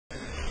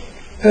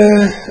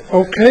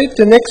Okay,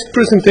 the next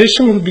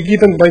presentation will be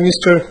given by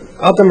Mr.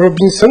 Adam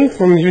Robinson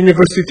from the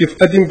University of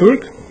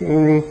Edinburgh.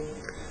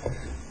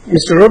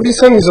 Mr.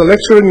 Robinson is a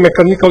lecturer in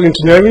mechanical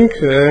engineering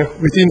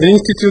within the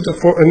Institute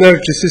for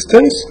Energy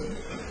Systems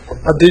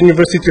at the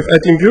University of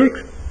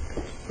Edinburgh.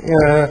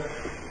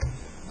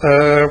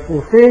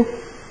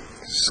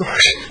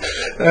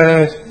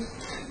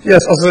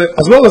 Yes,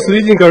 as well as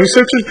leading a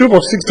research group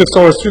of 6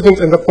 doctoral students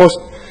and a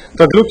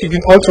postdoc looking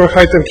in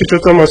ultra-high temperature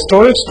thermal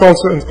storage,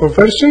 transfer and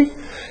conversion.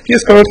 He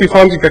is currently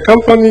founding a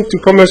company to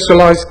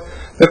commercialize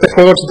the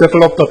technology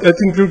developed at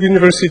Edinburgh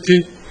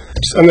University,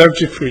 which is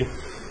energy-free.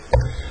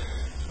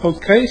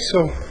 Okay,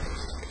 so,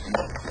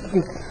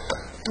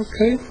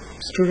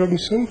 Mr.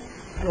 Robinson,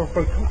 you're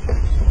welcome.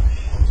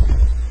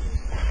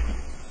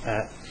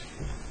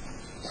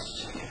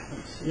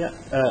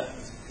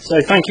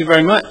 So thank you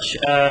very much.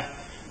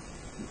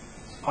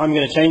 I'm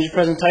going to change the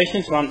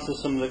presentation to answer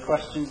some of the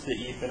questions that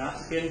you've been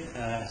asking.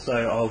 So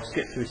I'll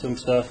skip through some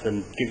stuff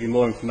and give you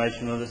more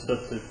information on other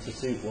stuff to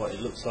suit what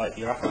it looks like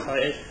your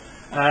appetite is.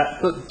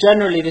 But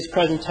generally this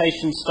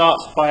presentation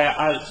starts by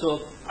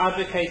sort of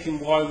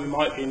advocating why we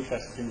might be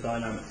interested in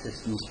dynamic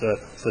systems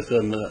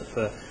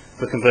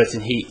for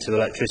converting heat to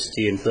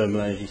electricity in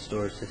thermal energy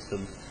storage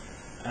systems.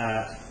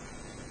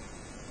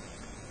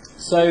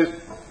 So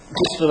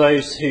just for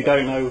those who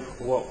don't know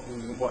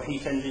what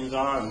heat engines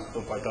are, and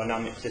by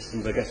dynamic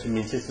systems, I guess we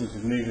mean systems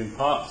with moving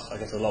parts. I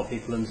guess a lot of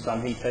people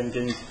understand heat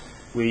engines.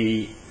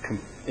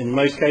 In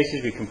most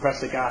cases, we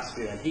compress a gas,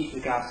 we then heat the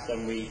gas,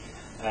 then we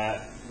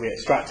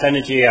extract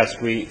energy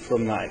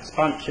from that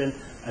expansion,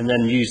 and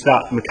then use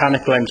that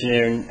mechanical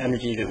engineering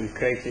energy that we've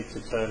created to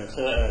turn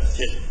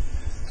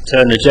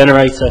a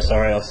generator.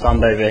 Sorry, I'll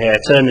stand over here.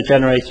 Turn the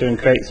generator and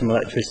create some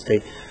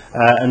electricity.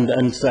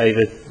 And say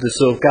the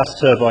sort of gas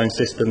turbine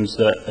systems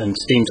and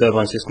steam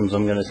turbine systems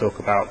I'm going to talk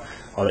about,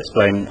 I'll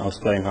explain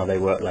how they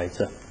work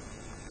later.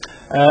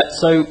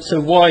 So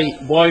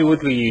why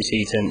would we use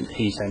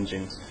heat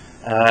engines?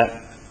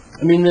 I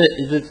mean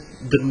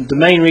the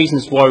main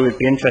reasons why we'd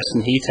be interested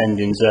in heat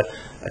engines are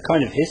a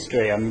kind of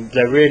history. I mean,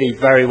 they're really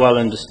very well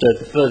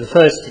understood. The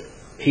first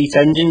heat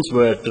engines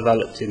were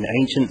developed in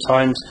ancient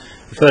times.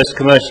 The first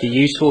commercially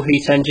useful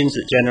heat engines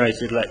that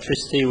generated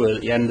electricity were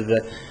at the end of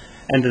the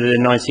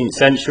 19th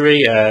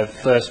century,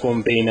 first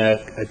one being a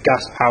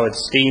gas-powered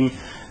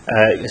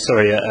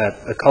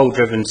a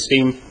coal-driven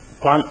steam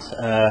plant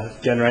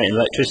generating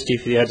electricity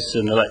for the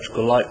Edison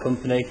Electrical Light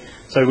Company.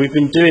 So we've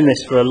been doing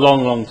this for a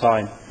long, long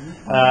time.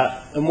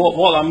 And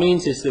what that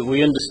means is that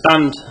we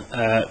understand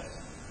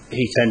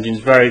heat engines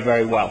very,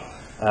 very well.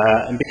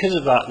 And because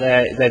of that,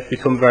 they've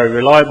become very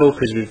reliable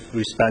because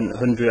we've spent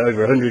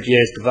over 100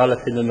 years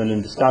developing them and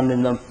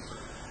understanding them.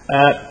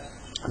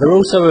 They're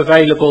also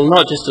available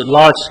not just at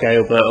large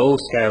scale but at all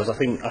scales. I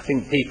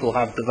think people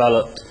have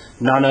developed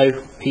nano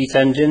heat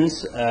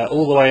engines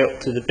all the way up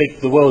to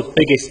the world's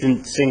biggest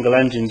single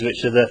engines,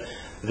 which are the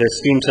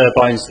steam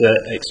turbines that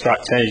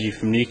extract energy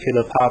from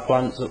nuclear power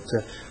plants up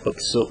to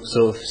sort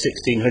of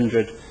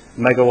 1600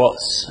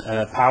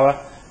 megawatts power.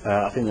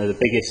 I think they're the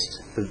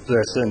biggest.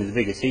 They're certainly the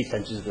biggest heat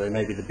engines, but they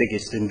may be the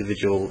biggest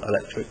individual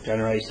electric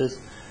generators.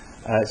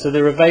 So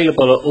they're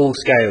available at all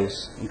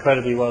scales,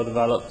 incredibly well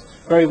developed.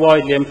 Very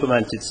widely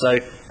implemented, so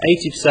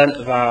 80%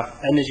 of our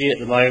energy at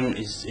the moment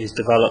is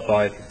developed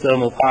by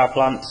thermal power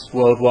plants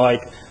worldwide.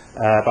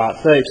 About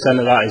 30%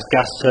 of that is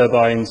gas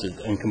turbines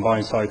and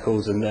combined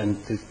cycles, and then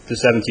the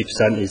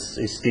 70% is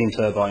steam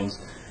turbines,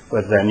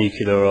 whether they're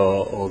nuclear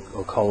or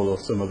coal or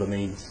some other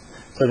means.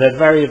 So they're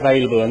very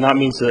available, and that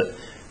means that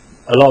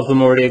a lot of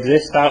them already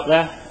exist out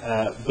there,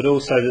 but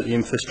also that the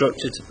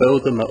infrastructure to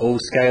build them at all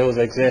scales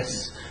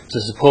exists. To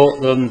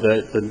support them,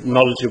 the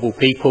knowledgeable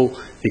people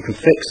who can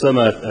fix them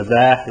are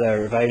there,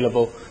 they're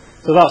available.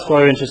 So that's why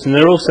we're interested. And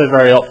they're also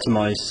very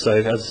optimised. So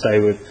as I say,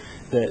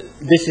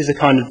 this is a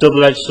kind of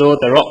double-edged sword.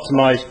 They're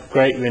optimised,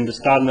 great, we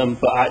understand them,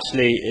 but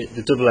actually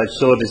the double-edged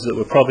sword is that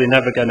we're probably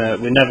never going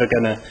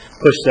to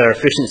push their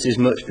efficiencies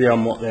much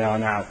beyond what they are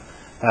now.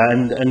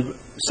 And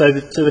so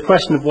to the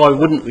question of why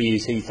wouldn't we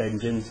use heat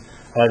engines,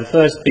 the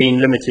first being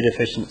limited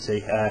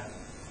efficiency.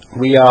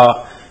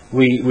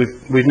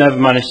 We've never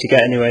managed to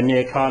get anywhere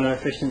near Carnot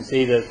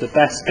efficiency. The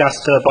best gas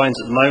turbines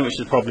at the moment, which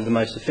is probably the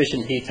most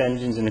efficient heat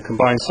engines in a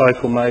combined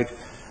cycle mode,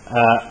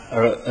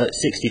 are at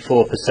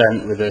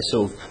 64% with a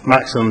sort of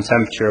maximum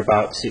temperature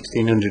about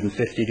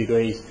 1650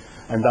 degrees,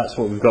 and that's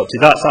what we've got to.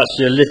 That's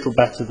actually a little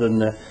better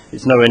than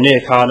it's nowhere near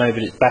Carnot,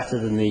 but it's better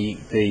than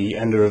the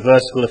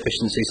end-of-reversible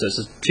efficiency, so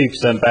it's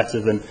 2% better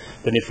than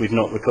if we'd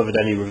not recovered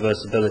any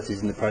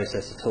reversibilities in the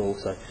process at all.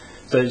 So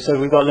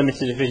we've got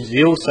limited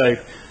efficiency. Also,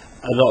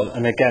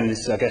 and again,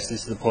 I guess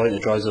this is the point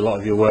that drives a lot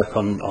of your work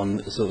on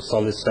sort of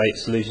solid state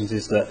solutions,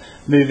 is that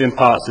moving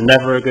parts are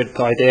never a good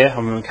idea.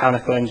 I'm a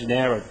mechanical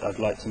engineer.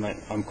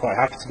 I'm quite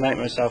happy to make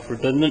myself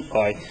redundant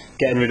by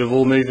getting rid of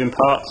all moving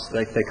parts.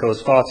 They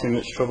cause far too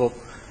much trouble.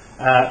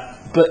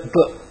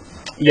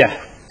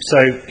 So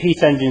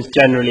heat engines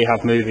generally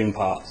have moving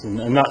parts,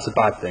 and that's a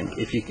bad thing.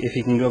 If you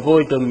can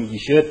avoid them, you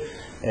should.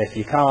 If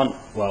you can't,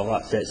 well,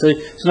 that's it. So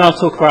now I'll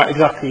talk about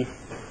exactly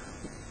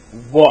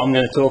what I'm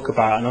going to talk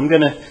about, and I'm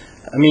going to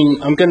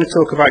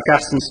talk about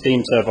gas and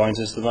steam turbines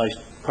as the most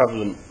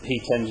prevalent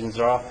heat engines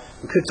there are.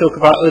 We could talk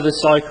about other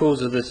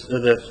cycles, other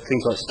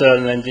things like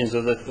Stirling engines,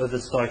 other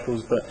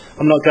cycles, but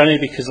I'm not going to,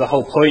 because the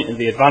whole point and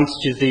the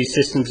advantage of these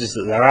systems is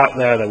that they're out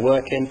there, they're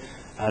working,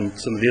 and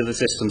some of the other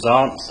systems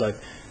aren't. So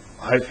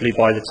hopefully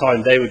by the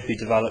time they would be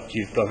developed,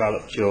 you've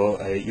developed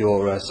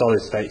your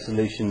solid state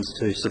solutions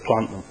to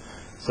supplant them.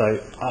 So,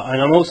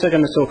 and I'm also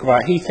going to talk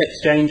about heat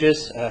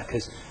exchangers,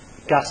 because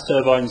gas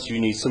turbines, you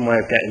need some way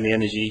of getting the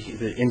energy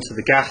into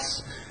the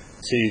gas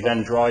to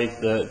then drive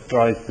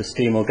the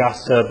steam or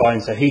gas turbine.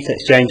 So heat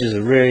exchangers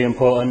are really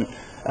important.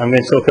 I'm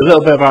going to talk a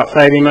little bit about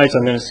failing modes.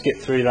 I'm going to skip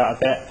through that a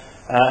bit.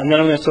 And then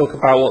I'm going to talk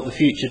about what the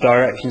future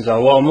directions are.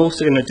 What I'm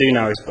also going to do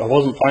now is, I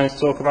wasn't planning to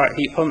talk about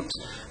heat pumps,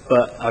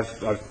 but I've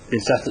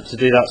been set up to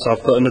do that, so I'll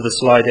put another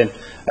slide in,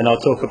 and I'll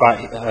talk about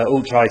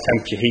ultra-high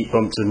temperature heat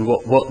pumps and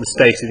what the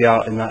state of the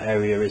art in that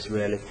area is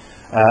really.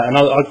 And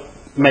I'll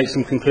make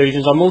some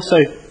conclusions. I'm also,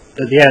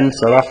 at the end,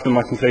 so after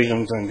my conclusion,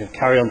 I'm going to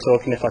carry on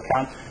talking if I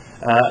can,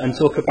 and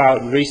talk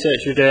about the research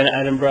we're doing at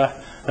Edinburgh,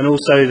 and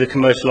also the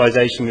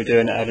commercialisation we're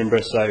doing at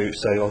Edinburgh. So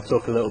I'll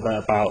talk a little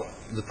bit about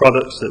the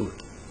products that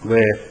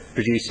we're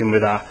producing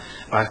with our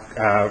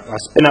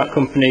spin-out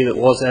company that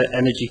was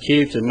Energy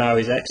Cubed and now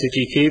is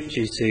Exergy Cubed,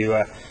 due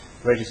to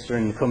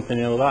registering the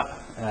company and all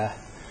that.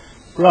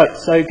 Right,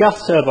 so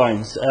gas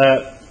turbines.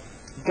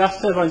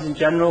 Gas turbines in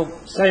general,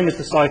 same as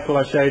the cycle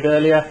I showed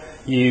earlier.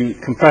 You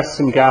compress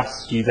some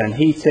gas, you then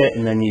heat it,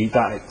 and then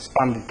that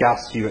expanded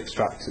gas you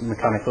extract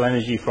mechanical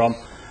energy from.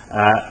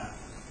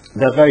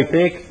 They're very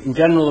big. In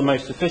general, the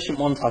most efficient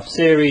ones have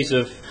series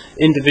of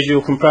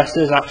individual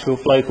compressors, actual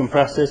flow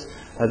compressors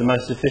are the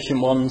most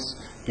efficient ones.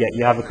 Yet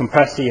you have a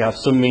compressor, you have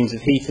some means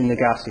of heating the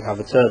gas, you have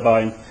a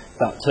turbine.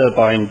 That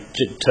turbine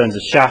turns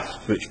a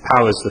shaft which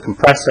powers the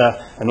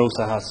compressor and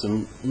also has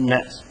some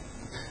net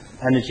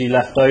energy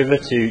left over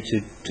to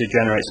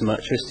generate some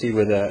electricity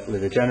with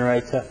a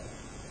generator.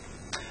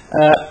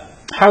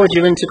 How would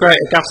you integrate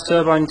a gas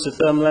turbine to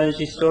thermal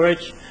energy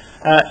storage?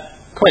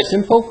 Quite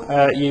simple.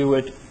 You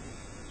would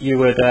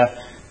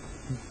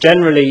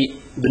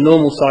generally, the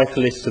normal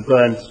cycle is to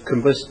burn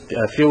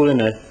fuel in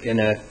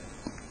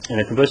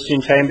a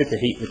combustion chamber to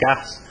heat the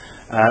gas.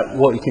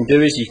 What you can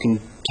do is you can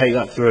take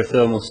that through a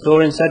thermal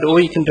store instead, or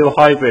you can do a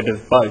hybrid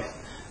of both,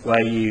 where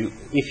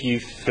if you,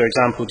 for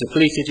example,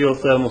 depleted your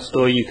thermal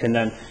store, you can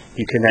then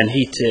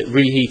reheat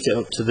it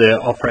up to the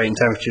operating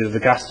temperature of the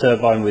gas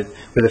turbine with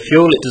a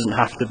fuel. It doesn't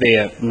have to be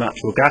a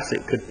natural gas,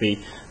 it could be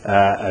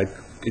a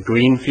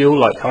green fuel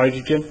like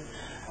hydrogen.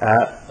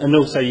 And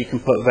also you can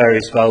put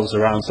various valves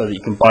around so that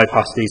you can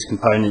bypass these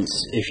components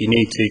if you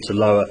need to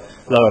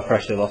lower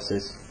pressure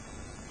losses.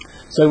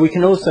 So we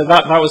can also,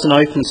 that was an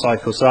open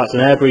cycle, so that's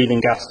an air breathing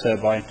gas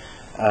turbine.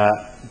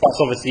 That's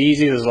obviously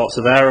easy, there's lots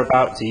of air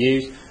about to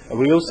use.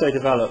 We also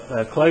develop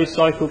closed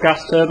cycle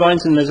gas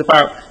turbines, and there's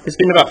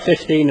been about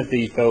 15 of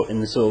these built in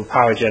the sort of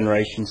power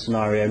generation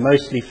scenario,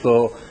 mostly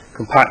for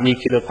compact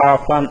nuclear power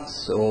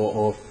plants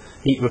or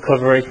heat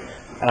recovery.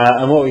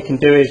 And what we can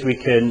do is we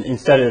can,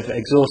 instead of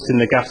exhausting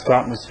the gas to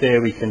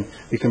atmosphere, we can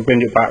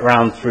bring it back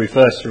round through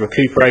first to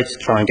recuperate to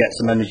try and get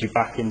some energy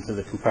back into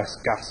the compressed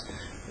gas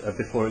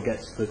before it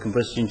gets to the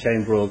combustion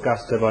chamber or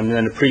gas turbine, and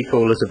then a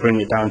pre-cooler to bring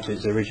it down to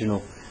its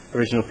original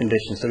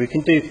condition. So we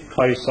can do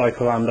closed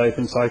cycle and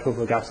open cycle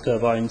for gas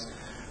turbines.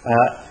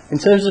 In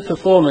terms of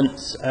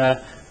performance,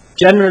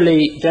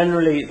 generally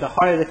the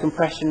higher the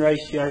compression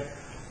ratio,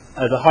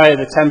 the higher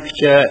the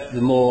temperature,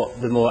 the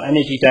more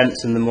energy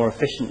dense and the more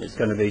efficient it's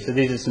going to be. So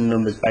these are some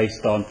numbers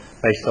based on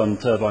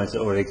turbines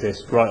that already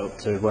exist, right up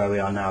to where we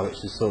are now,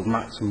 which is sort of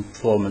maximum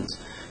performance,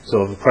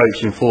 sort of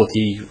approaching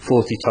 40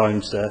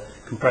 times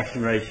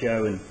compression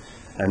ratio and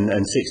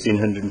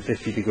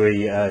 1650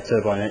 degree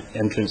turbine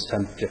entrance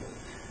temperature.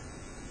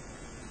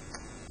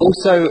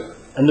 Also,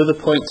 another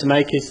point to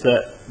make is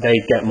that they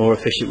get more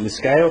efficient with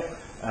scale.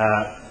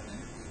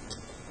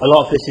 A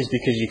lot of this is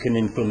because you can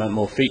implement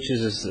more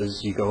features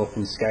as you go up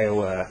in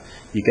scale.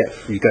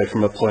 You go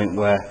from a point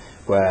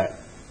where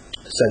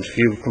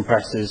centrifugal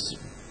compressors,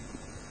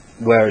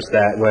 whereas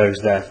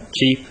they're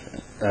cheap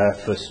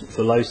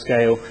for low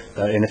scale,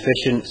 they're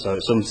inefficient. So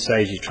at some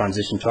stage you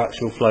transition to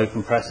actual flow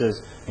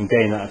compressors and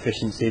gain that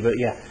efficiency. But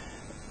yeah,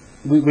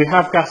 we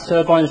have gas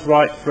turbines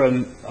right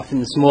from, I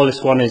think the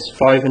smallest one is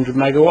 500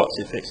 megawatts.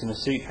 It fits in a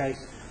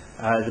suitcase.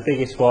 The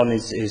biggest one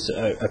is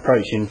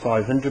approaching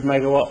 500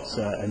 megawatts,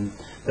 and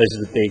those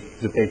are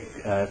the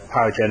big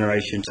power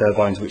generation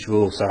turbines, which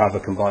will also have a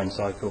combined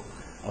cycle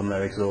on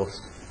their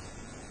exhaust.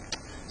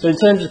 So in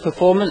terms of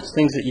performance,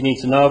 things that you need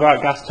to know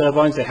about gas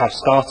turbines: they have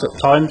start-up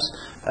times.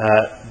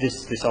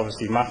 This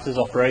obviously matters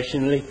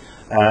operationally.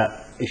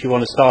 If you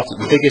want to start at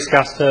the biggest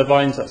gas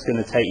turbines, that's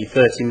going to take you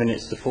 30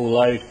 minutes to full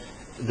load.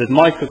 The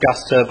micro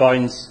gas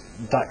turbines,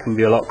 that can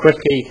be a lot quicker.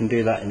 You can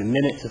do that in a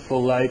minute to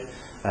full load.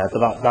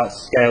 But that's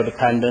scale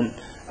dependent.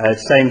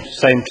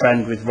 Same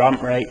trend with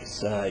ramp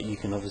rates. You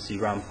can obviously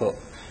ramp up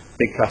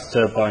big gas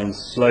turbines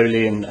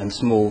slowly and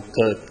small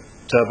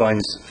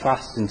turbines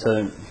fast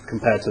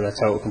compared to their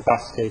total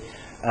capacity.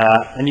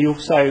 And you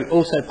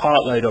also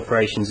part load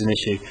operations is an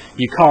issue.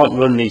 You can't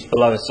run these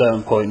below a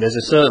certain point. There's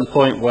a certain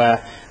point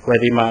where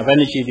the amount of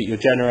energy that you're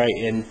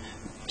generating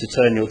to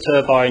turn your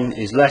turbine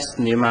is less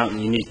than the amount that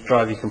you need to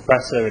drive your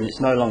compressor, and it's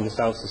no longer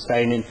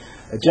self-sustaining.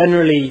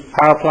 Generally,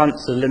 power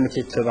plants are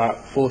limited to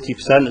about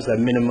 40% as their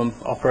minimum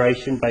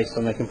operation based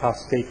on their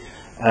capacity.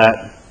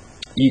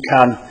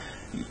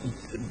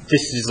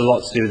 This is a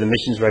lot to do with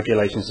emissions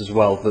regulations as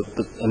well,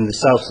 and the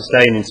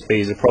self-sustaining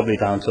speeds are probably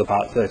down to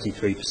about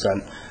 33%.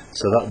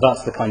 So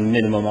that's the kind of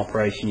minimum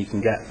operation you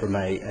can get from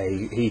a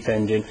heat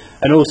engine.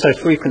 And also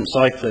frequent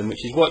cycling,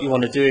 which is what you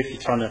want to do if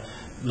you're trying to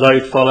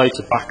load follow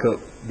to back up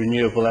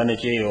renewable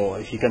energy, or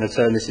if you're going to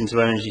turn this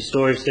into an energy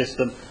storage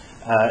system.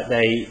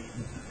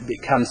 It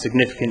can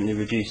significantly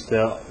reduce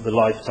the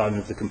lifetime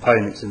of the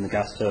components in the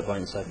gas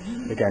turbine. So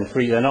again,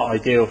 they're not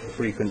ideal for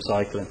frequent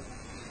cycling.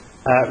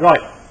 Right,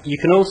 you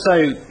can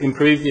also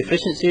improve the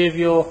efficiency of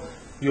your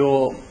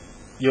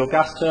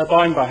gas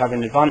turbine by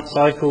having advanced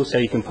cycles, so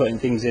you can put in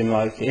things in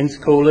like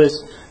intercoolers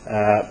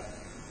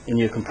in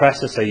your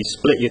compressor, so you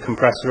split your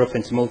compressor up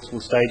into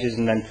multiple stages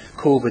and then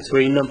cool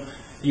between them.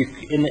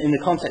 In the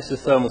context of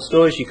thermal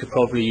storage, you could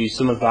probably use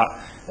some of that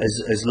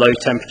as low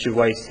temperature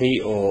waste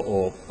heat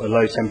or a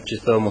low temperature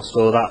thermal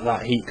store.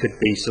 That heat could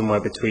be somewhere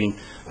between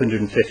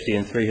 150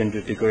 and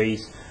 300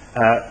 degrees.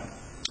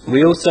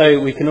 We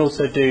can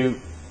also do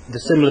the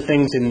similar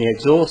things in the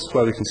exhaust,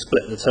 where we can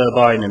split the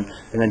turbine and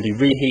then do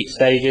reheat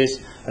stages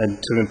and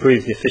to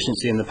improve the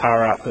efficiency and the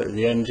power output of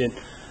the engine.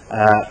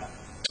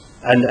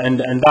 And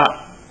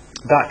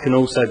that can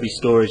also be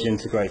storage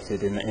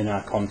integrated in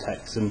our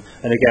context. And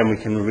again, we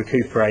can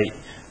recuperate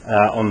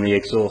on the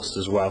exhaust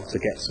as well to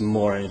get some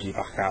more energy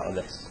back out of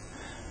this.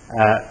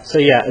 So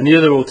yeah, and the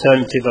other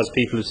alternative, as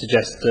people have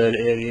suggested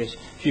earlier,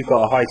 if you've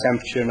got a high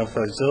temperature enough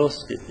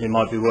exhaust, it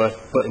might be worth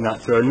putting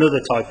that through another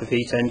type of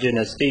heat engine,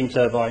 a steam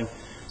turbine,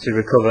 to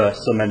recover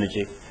some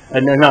energy.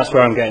 And then that's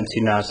where I'm getting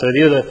to now. So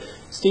the other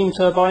steam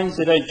turbines,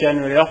 they don't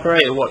generally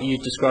operate at what you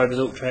describe as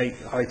ultra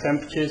high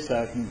temperatures.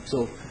 They're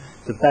sort of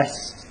the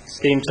best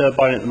steam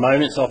turbine at the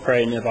moment is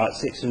operating at about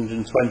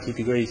 620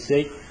 degrees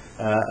C,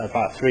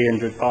 about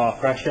 300 bar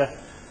pressure.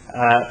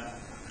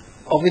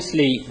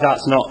 Obviously,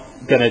 that's not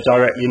going to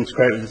directly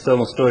integrate with the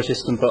thermal storage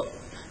system, but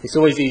it's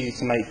always easy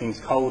to make things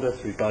colder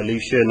through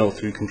dilution or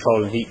through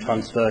control and heat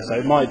transfer. So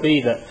it might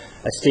be that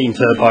a steam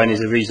turbine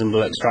is a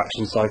reasonable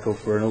extraction cycle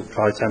for an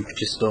ultra-high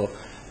temperature store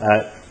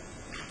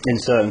in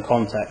certain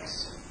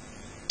contexts.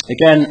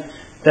 Again,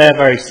 they're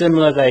very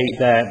similar.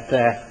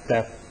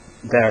 Their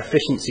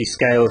efficiency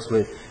scales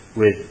with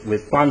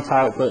plant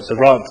output. So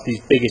right up to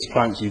these biggest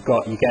plants you're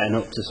getting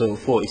up to sort of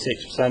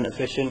 46%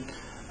 efficient.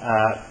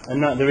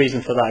 And the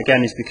reason for that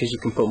again is because you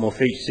can put more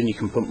features in, you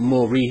can put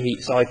more reheat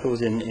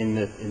cycles in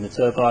the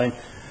turbine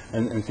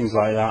and things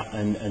like that,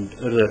 and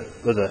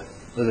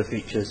other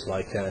features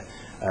like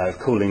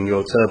cooling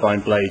your turbine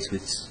blades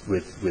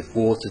with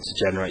water to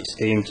generate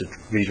steam to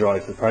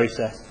redrive the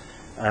process.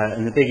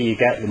 And the bigger you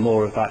get, the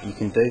more of that you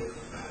can do.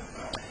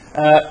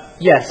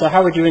 So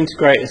how would you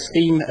integrate a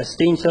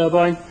steam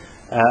turbine?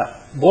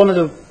 One of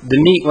the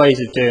neat ways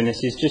of doing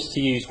this is just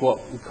to use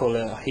what we call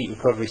a heat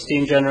recovery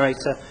steam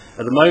generator.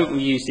 At the moment,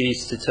 we use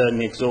these to turn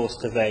the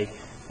exhaust of a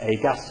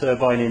gas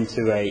turbine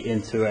into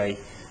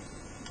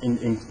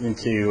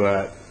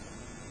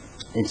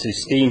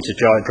steam to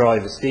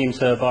drive a steam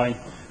turbine.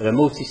 They're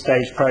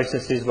multi-stage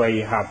processes where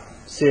you have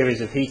a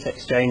series of heat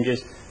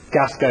exchangers.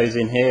 Gas goes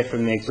in here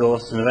from the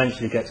exhaust and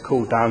eventually gets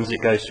cooled down as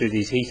it goes through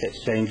these heat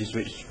exchangers,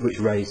 which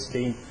raise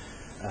steam.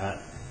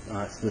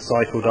 That's the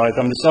cycle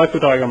diagram. The cycle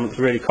diagram looks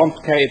really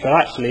complicated, but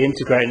actually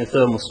integrating a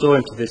thermal store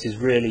into this is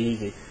really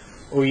easy.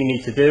 All you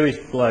need to do is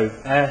blow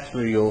air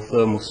through your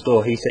thermal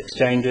store heat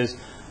exchangers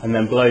and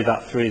then blow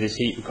that through this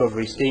heat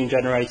recovery steam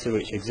generator,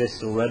 which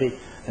exists already,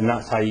 and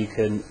that's how you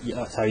can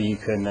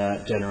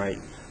generate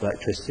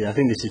electricity. I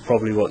think this is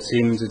probably what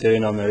Siemens are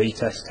doing on their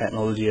UHTES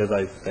technology,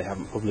 although they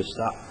haven't published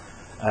that.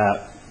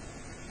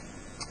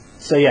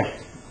 So yeah,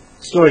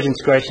 storage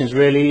integration is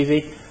really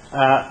easy.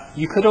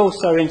 You could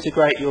also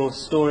integrate your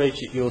storage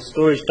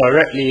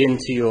directly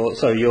into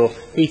your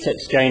heat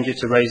exchanger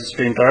to raise the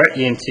stream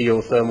directly into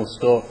your thermal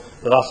store,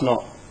 but that's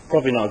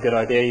probably not a good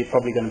idea. You're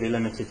probably going to be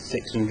limited to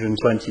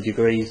 620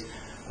 degrees,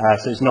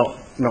 so it's not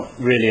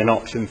really an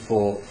option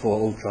for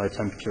ultra high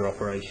temperature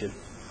operation.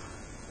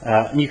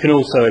 And you can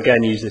also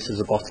again use this as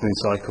a bottoming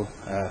cycle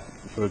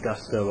for a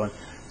gas turbine.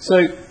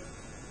 So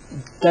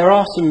there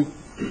are some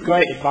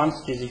great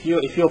advantages. If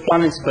you're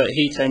planning to put a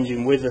heat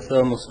engine with a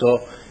thermal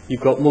store,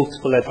 you've got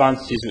multiple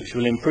advantages which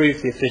will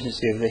improve the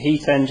efficiency of the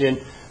heat engine,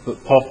 but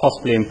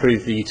possibly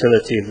improve the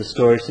utility of the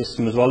storage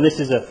system as well. This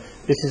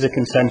is a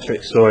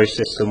concentric storage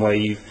system where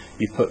you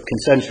put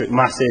concentric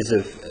masses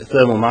of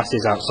thermal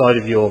masses outside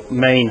of your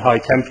main high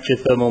temperature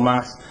thermal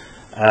mass,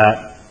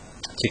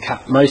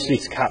 mostly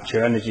to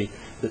capture energy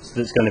that's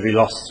going to be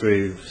lost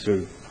through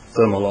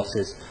thermal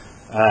losses.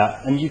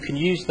 And you can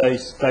use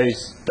those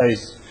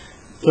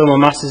thermal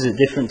masses at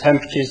different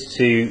temperatures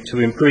to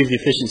improve the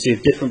efficiency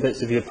of different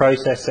bits of your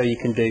process. So you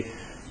can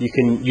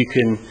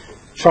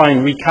try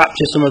and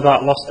recapture some of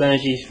that lost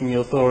energy from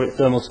your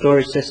thermal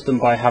storage system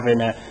by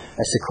having a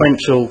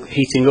sequential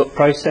heating up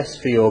process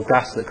for your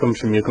gas that comes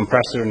from your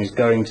compressor and is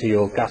going to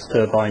your gas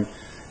turbine.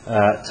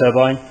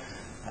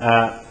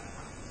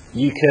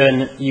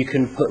 You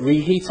can put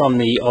reheat on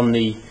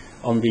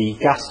the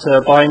gas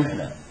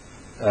turbine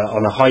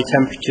on a high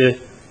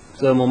temperature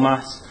thermal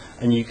mass,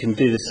 and you can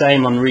do the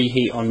same on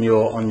reheat on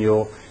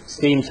your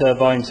steam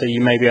turbine. So you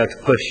may be able to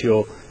push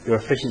your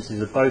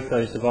efficiencies of both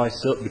those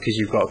devices up because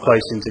you've got a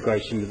close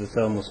integration with the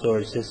thermal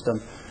storage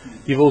system.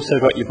 You've also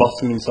got your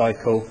bottoming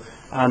cycle,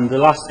 and the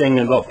last thing,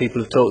 a lot of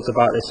people have talked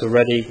about this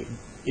already,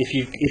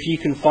 if you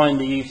can find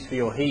the use for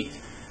your heat,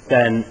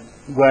 then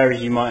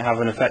whereas you might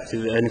have an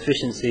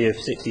efficiency of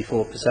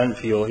 64%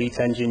 for your heat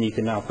engine, you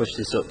can now push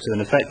this up to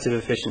an effective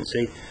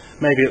efficiency,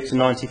 maybe up to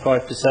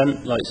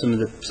 95%, like some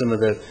of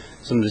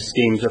the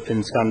schemes up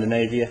in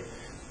Scandinavia,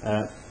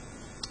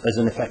 as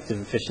an effective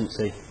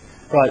efficiency.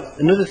 Right.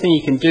 Another thing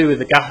you can do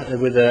with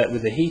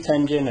a heat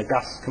engine, a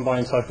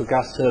combined cycle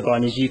gas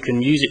turbine, is you can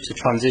use it to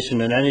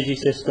transition an energy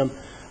system.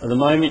 At the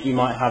moment, you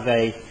might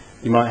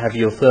have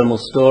your thermal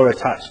store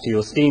attached to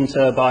your steam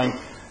turbine.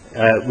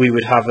 We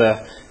would have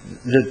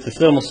the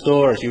thermal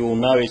store, as you all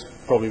know, is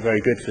probably very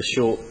good for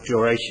short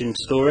duration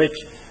storage.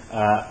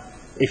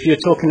 If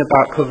you're talking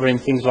about covering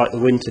things like the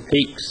winter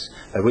peaks,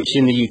 which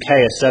in the UK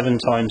are 7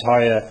 times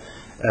higher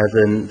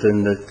than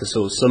the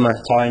sort of summer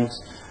times,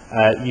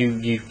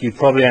 you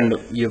probably end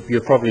up,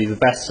 you're probably the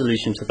best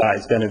solution to that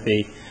is going to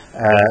be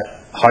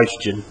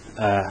hydrogen,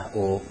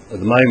 or at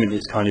the moment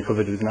it's kind of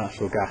covered with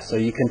natural gas. So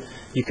you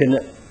can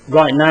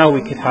right now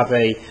we could have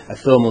a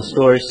thermal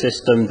storage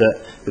system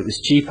that was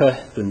cheaper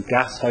than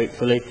gas,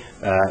 hopefully,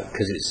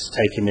 because it's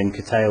taking in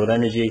curtailed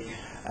energy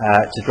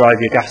to drive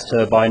your gas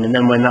turbine, and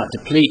then when that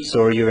depletes,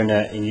 or you're in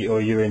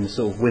a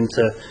sort of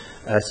winter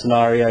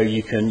scenario,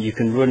 you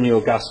can run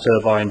your gas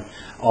turbine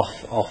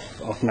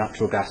off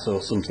natural gas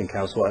or something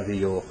else, whatever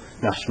your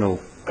national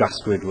gas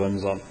grid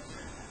runs on.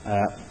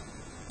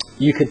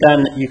 You could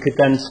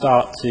then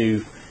start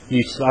to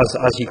use,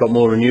 as you've got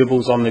more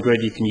renewables on the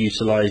grid, you can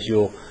utilise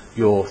your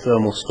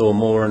thermal store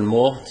more and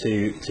more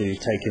to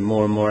take in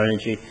more and more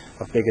energy,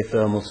 have bigger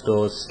thermal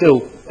stores,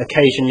 still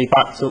occasionally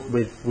backed up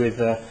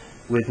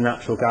with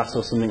natural gas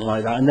or something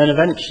like that. And then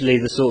eventually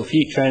the sort of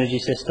future energy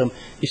system,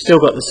 you've still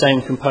got the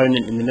same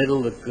component in the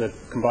middle, the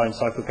combined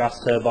cycle gas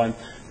turbine,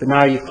 but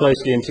now you've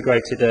closely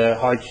integrated a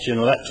hydrogen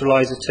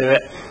electrolyser to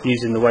it,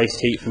 using the waste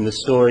heat from the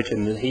storage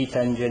and the heat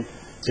engine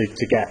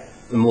to get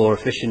a more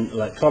efficient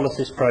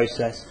electrolysis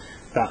process.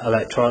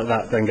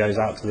 That then goes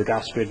out to the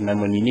gas grid, and then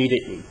when you need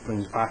it, it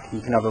brings back, and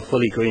you can have a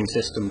fully green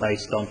system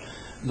based on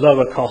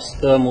lower cost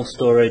thermal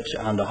storage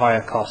and a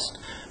higher cost,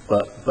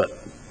 but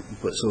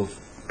sort of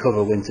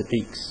cover winter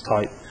peaks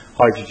type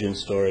hydrogen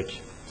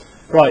storage.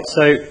 Right,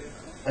 so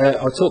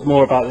I'll talk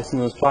more about this than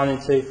I was planning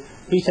to.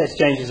 Heat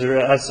exchangers,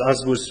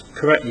 as was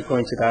correctly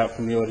pointed out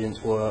from the audience,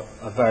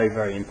 are very,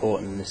 very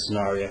important in this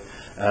scenario.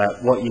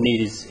 What you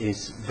need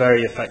is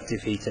very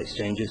effective heat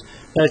exchangers.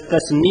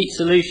 There's some neat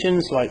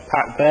solutions like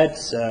packed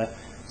beds.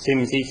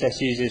 Siemens ETES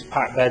uses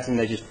packed beds, and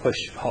they just push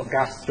hot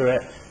gas through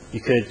it.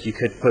 You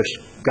could push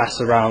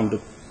gas around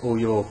all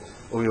your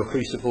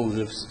crucibles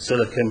of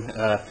silicon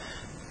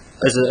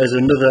as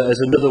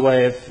another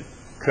way of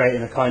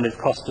creating a kind of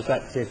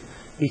cost-effective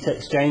heat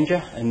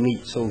exchanger, and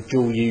neat sort of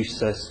dual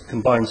use as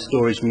combined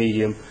storage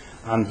medium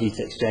and heat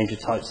exchanger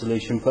type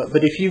solution.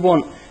 But if you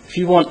want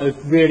a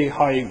really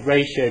high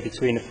ratio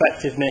between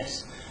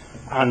effectiveness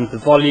and the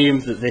volume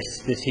that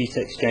this heat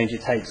exchanger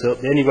takes up,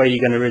 the only way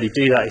you're going to really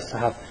do that is to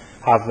have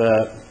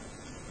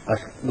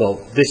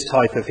this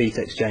type of heat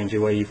exchanger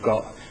where you've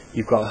got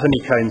a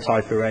honeycomb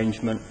type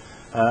arrangement.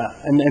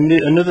 And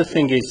another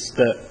thing is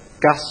that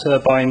gas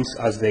turbines,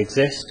 as they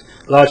exist,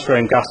 large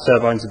frame gas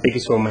turbines, the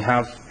biggest ones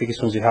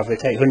we have, they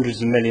take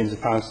hundreds of millions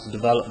of pounds to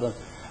develop them,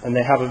 and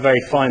they have a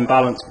very fine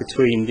balance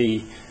between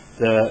the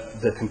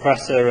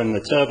compressor and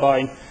the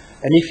turbine.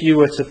 And if you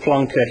were to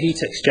plonk a heat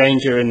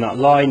exchanger in that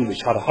line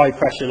which had a high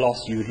pressure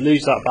loss, you would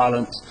lose that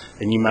balance,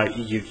 and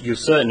you'll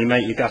certainly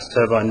make your gas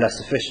turbine less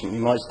efficient. You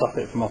might stop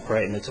it from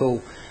operating at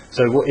all.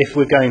 So if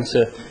we're going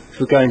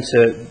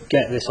to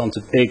get this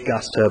onto big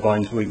gas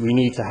turbines, we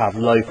need to have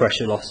low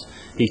pressure loss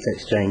heat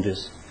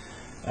exchangers.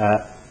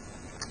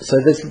 So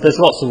there's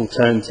lots of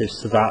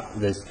alternatives to that.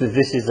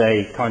 This is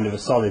a kind of a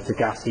solid to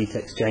gas heat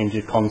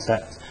exchanger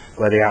concept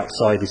where the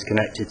outside is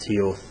connected to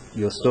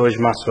your storage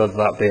mass, whether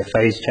that be a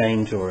phase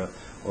change or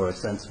a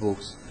sensible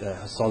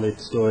solid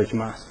storage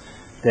mass.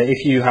 That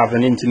if you have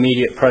an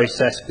intermediate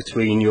process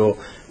between your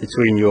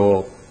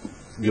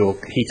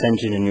heat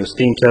engine and your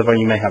steam turbine,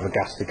 you may have a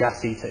gas to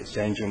gas heat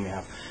exchanger, and we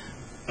have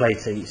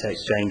plate heat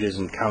exchangers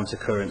and counter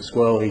current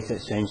swirl heat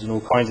exchangers and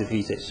all kinds of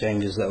heat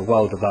exchangers that are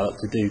well developed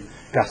to do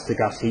gas to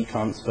gas heat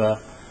transfer.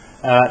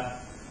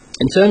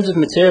 In terms of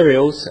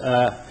materials,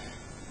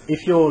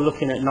 if you're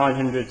looking at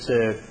 900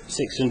 to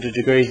 600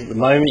 degrees at the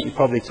moment, you're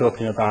probably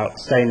talking about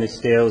stainless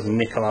steels and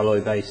nickel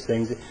alloy based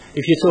things. If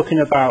you're talking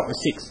about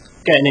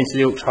getting into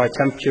the ultra high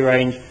temperature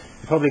range,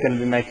 you're probably going to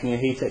be making your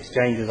heat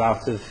exchangers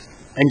out of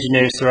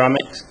engineered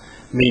ceramics.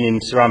 meaning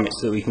ceramics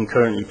that we can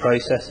currently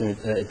process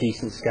at a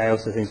decent scale,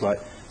 so things like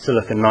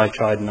silicon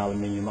nitride and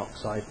aluminium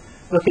oxide.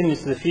 Looking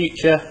into the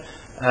future,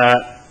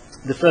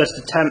 the first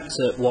attempts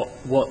at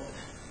what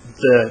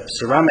the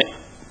ceramic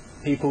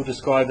people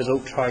describe as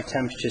ultra-high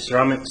temperature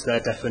ceramics, their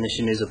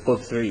definition is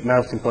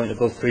melting point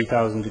above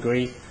 3,000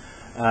 degrees.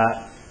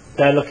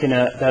 They're looking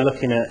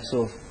at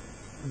sort of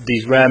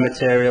these rare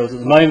materials at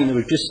the moment that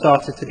we've just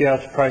started to be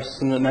able to process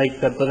them,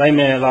 but they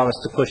may allow us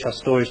to push our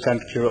storage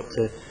temperature up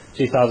to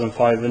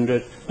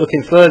 2,500.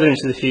 Looking further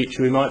into the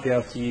future, we might be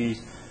able to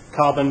use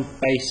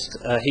carbon-based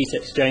heat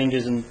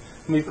exchangers, and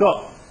we've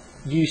got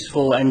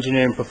useful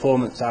engineering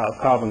performance out of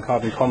carbon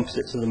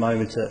composites at the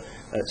moment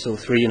at sort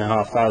of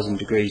 3,500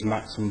 degrees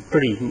maximum.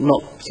 Pretty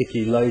not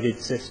particularly loaded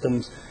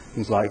systems,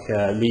 things like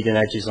leading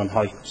edges on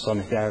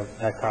hypersonic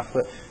aircraft,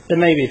 but there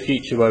may be a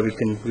future where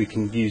we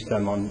can use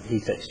them on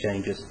heat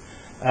exchangers.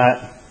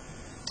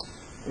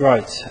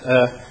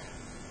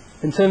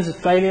 In terms of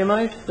failure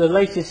mode, the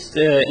latest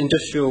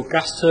industrial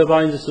gas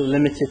turbines are sort of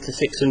limited to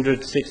 600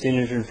 to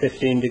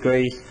 1615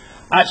 degrees.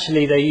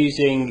 Actually, they're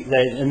using,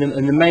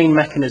 and the main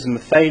mechanism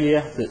of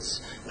failure,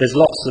 there's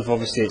lots of,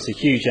 obviously it's a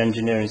huge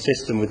engineering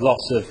system with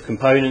lots of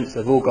components,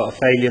 they've all got a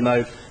failure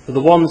mode, but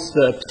the ones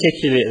that are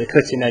particularly at the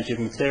cutting edge of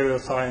material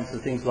science are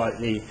things like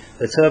the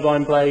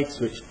turbine blades,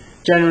 which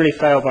generally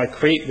fail by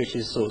creep, which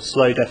is sort of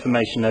slow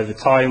deformation over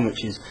time,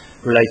 which is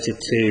related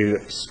to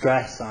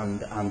stress and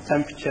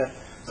temperature.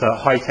 So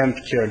high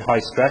temperature and high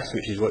stress,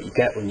 which is what you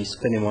get when you're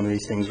spinning one of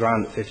these things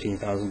around at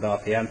 15,000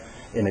 RPM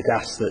in a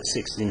gas that's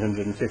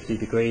 1650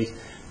 degrees,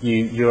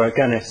 you are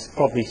going to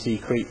probably see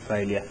creep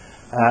failure.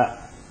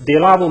 The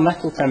allowable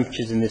metal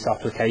temperatures in this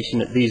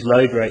application at these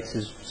load rates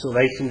is sort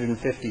of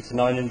 850 to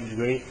 900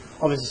 degrees.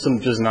 Obviously some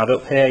doesn't add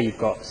up here, you've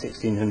got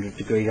 1600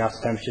 degree gas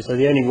temperature, so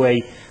the only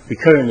way we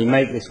currently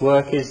make this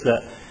work is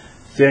that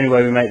the only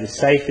way we make this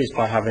safe is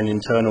by having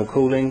internal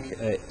cooling,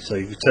 so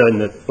you turn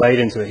the blade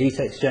into a heat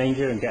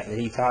exchanger and get the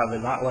heat out of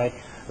it that way.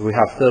 We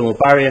have thermal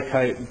barrier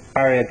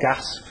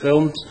gas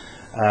films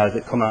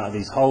that come out of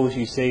these holes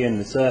you see in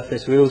the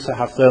surface. We also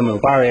have thermal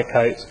barrier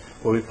coats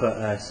where we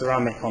put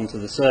ceramic onto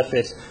the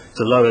surface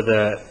to lower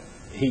the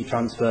heat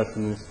transfer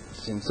from the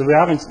system. So we're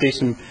having to do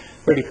some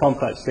pretty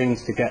complex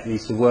things to get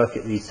these to work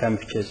at these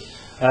temperatures.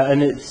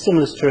 And it's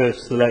similar to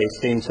the latest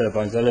steam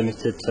turbines. They're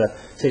limited to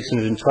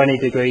 620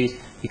 degrees.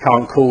 You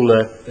can't cool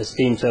a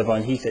steam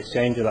turbine heat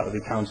exchanger, that would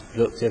be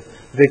counterproductive.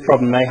 The big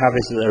problem they have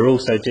is that they're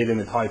also dealing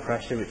with high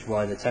pressure, which is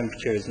why the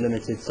temperature is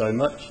limited so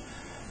much.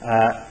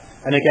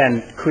 And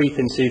again, creep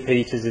in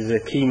superheaters is a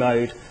key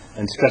mode,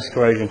 and stress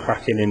corrosion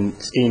cracking in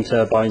steam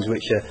turbines,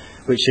 which are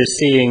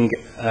seeing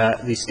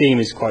the steam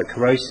is quite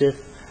corrosive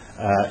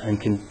and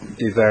can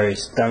do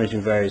various damage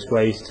in various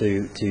ways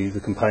to the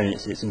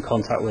components it's in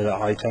contact with at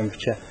high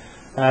temperature.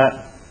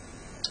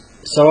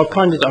 So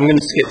I'm going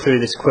to skip through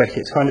this quick.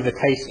 It's kind of a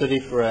case study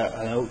for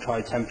an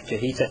ultra-high temperature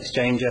heat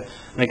exchanger.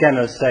 And again,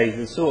 as I say,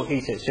 the sort of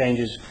heat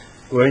exchangers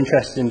we're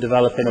interested in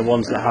developing are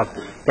ones that have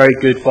very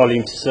good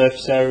volume to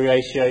surface area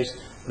ratios.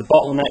 The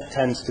bottleneck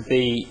tends to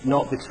be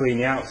not between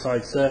the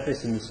outside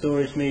surface and the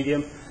storage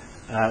medium.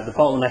 The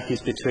bottleneck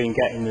is between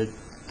getting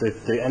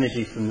the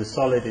energy from the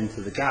solid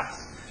into the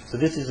gas. So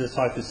this is the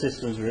type of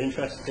systems we're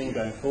interested in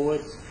going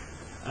forwards.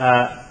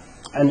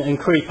 And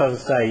creep,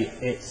 as I say,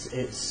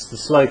 it's the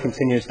slow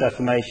continuous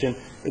deformation.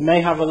 It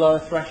may have a lower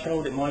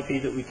threshold. It might be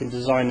that we can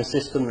design a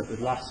system that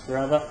would last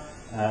forever.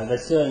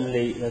 There's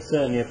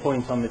certainly a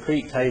point on the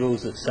creep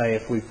tables that say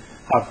if we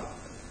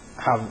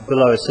have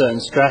below a certain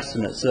stress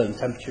and at a certain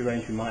temperature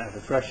range we might have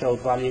a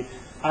threshold value.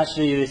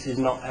 Actually, this is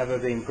not ever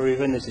been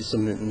proven. This is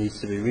something that needs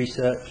to be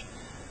researched.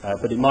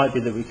 But it might be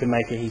that we can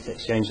make a heat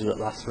exchanger that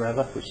lasts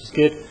forever, which is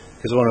good,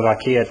 because one of our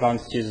key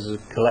advantages as a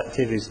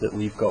collective is that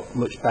we've got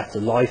much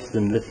better life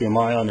than lithium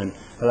ion and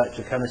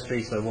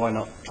electrochemistry, so why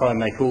not try and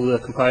make all the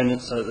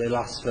components so that they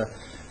last for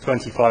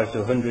 25 to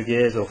 100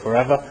 years or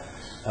forever.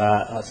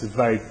 That's a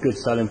very good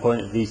selling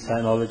point of these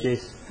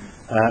technologies.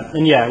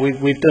 And yeah,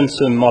 we've done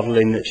some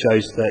modelling that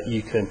shows that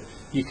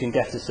you can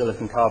get a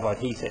silicon carbide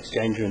heat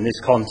exchanger in this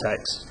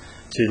context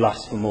to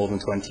last for more than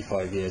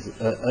 25 years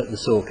at the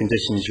sort of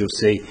conditions you'll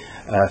see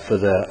for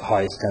the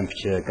highest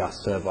temperature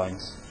gas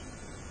turbines.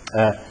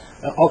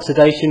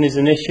 Oxidation is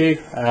an issue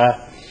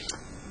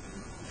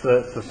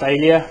for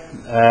failure.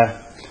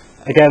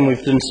 Again,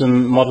 we've done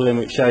some modelling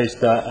which shows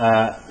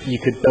that you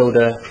could build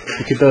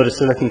a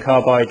silicon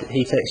carbide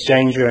heat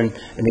exchanger, and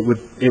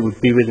it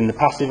would be within the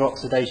passive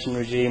oxidation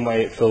regime, where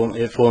it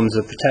forms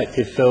a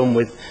protective film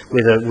with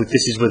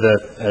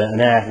an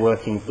air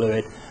working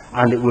fluid,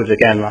 and it would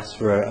again last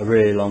for a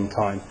really long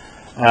time.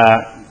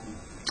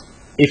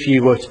 If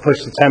you were to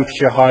push the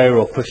temperature higher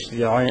or push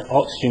the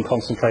oxygen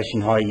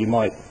concentration higher, you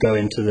might go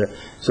into the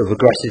sort of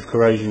aggressive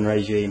corrosion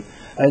regime.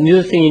 And the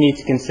other thing you need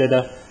to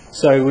consider,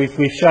 so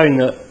we've shown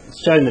that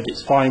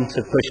it's fine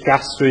to push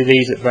gas through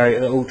these at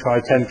ultra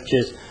high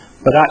temperatures,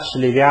 but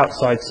actually the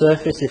outside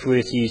surface, if we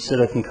were to use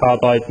silicon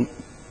carbide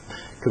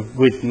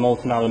with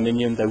molten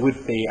aluminium, there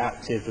would be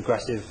active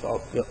aggressive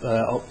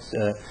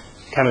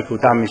chemical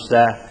damage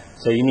there.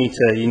 So you need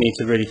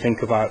to really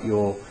think about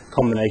your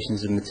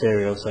combinations of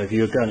materials. So if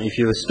you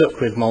were stuck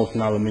with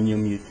molten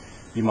aluminium,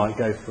 you might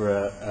go for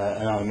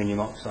an aluminium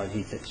oxide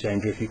heat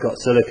exchanger. If you've got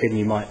silicon,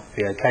 you might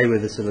be okay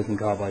with a silicon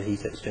carbide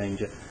heat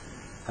exchanger.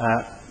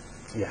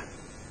 Yeah.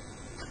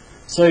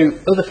 So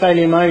other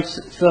failure modes,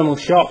 thermal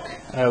shock.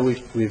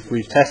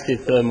 We've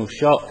tested thermal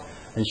shock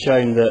and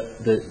shown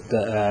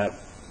that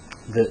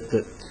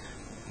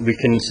we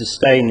can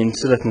sustain in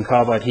silicon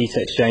carbide heat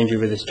exchanger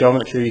with this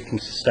geometry. We can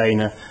sustain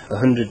a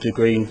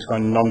 100-degree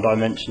kind of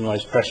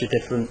non-dimensionalized pressure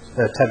difference,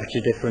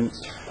 temperature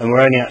difference, and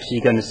we're only actually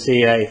going to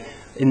see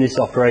in this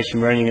operation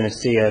we're only going to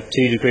see a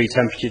 2-degree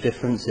temperature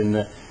difference in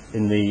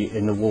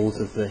the walls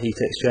of the heat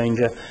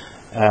exchanger,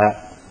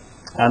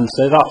 and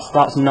so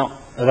that's not.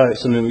 Although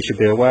it's something we should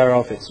be aware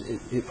of,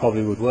 it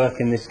probably would work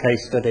in this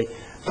case study.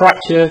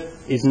 Fracture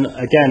is,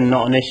 again,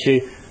 not an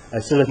issue.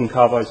 Silicon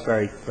carbide is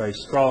very, very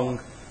strong.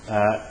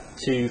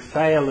 To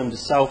fail under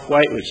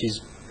self-weight, which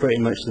is pretty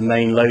much the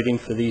main loading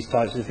for these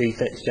types of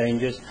heat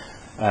exchangers,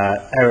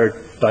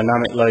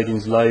 aerodynamic loading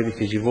is low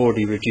because you've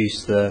already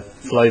reduced the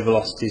flow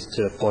velocities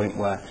to a point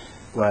where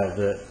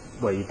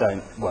you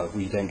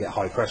don't get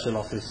high pressure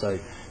losses. So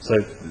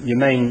your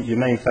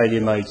main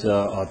failure modes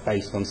are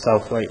based on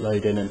self-weight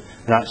loading, and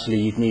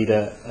actually you'd need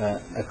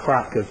a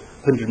crack of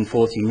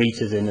 140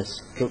 meters in a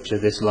structure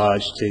this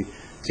large to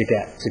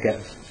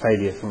get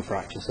failure from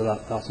fracture. So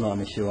that's not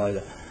an issue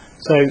either.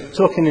 So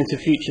talking into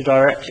future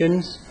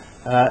directions,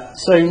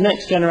 so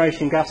next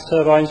generation gas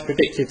turbines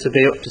predicted to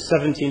be up to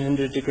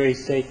 1700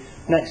 degrees C.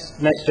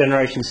 Next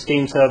generation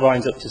steam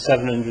turbines up to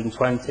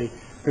 720.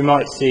 We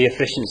might see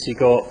efficiency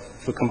go up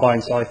for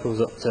combined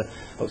cycles up to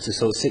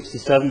sort of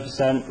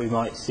 67%. We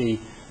might see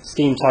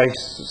steam type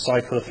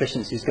cycle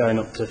efficiencies going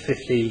up to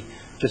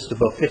just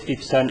above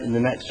 50% in the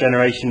next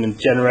generation, and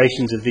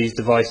generations of these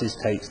devices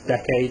takes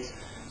decades.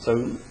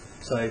 So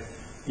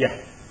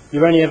yeah,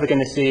 you're only ever going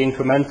to see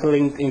incremental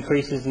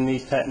increases in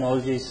these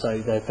technologies, so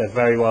they're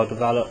very well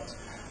developed.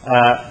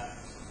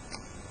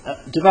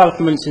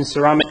 Developments in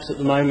ceramics at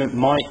the moment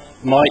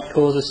might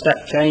cause a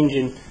step change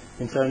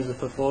in terms of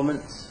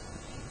performance.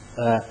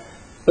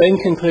 But in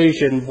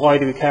conclusion, why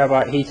do we care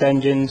about heat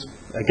engines?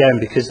 Again,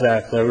 because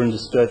they're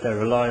understood, they're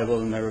reliable,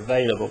 and they're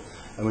available,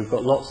 and we've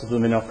got lots of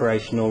them in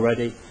operation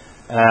already.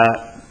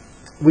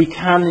 We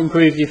can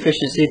improve the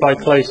efficiency by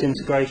close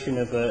integration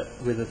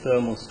with a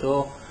thermal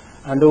store,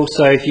 and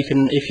also if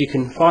you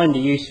can find a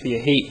use for your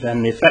heat,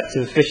 then the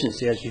effective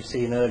efficiency, as you've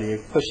seen earlier,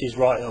 pushes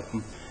right up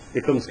and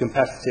becomes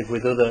competitive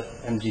with other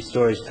energy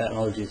storage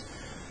technologies.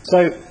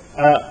 So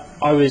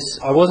I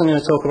wasn't going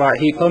to talk about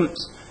heat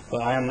pumps,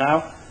 but I am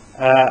now.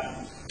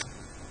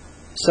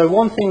 So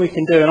one thing we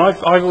can do, and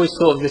I've always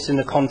thought of this in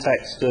the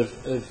context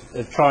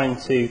of trying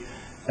to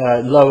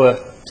lower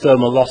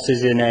thermal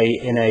losses in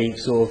a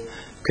sort of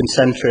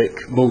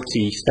concentric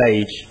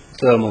multi-stage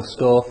thermal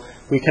store.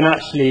 We can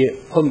actually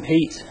pump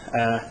heat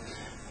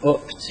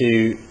up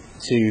to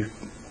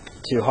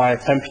higher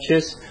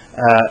temperatures.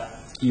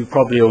 You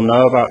probably all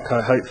know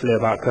hopefully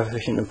about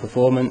coefficient of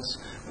performance,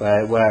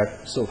 where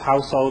sort of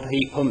household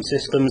heat pump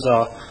systems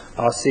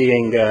are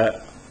seeing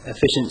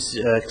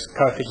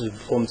coefficient of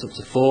performance up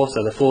to 4,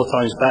 so they're 4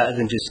 times better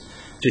than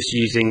just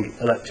using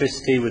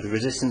electricity with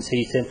resistance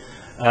heating.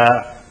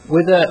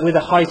 With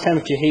a high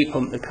temperature heat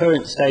pump, the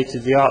current state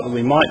of the art that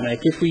we might make,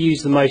 if we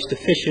use the most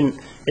efficient,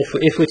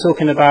 if we're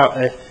talking about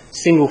a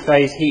single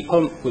phase heat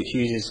pump which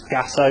uses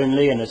gas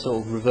only and a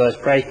sort of reverse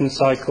braking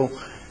cycle,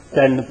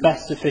 then the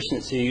best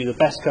efficiency, the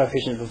best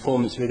coefficient of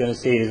performance we're going to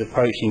see is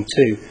approaching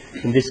 2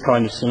 in this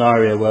kind of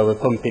scenario where we're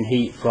pumping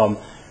heat from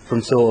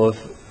sort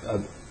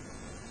of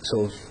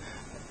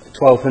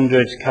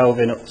 1200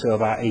 Kelvin up to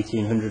about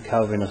 1800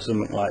 Kelvin or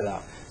something like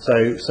that.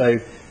 So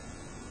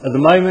at the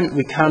moment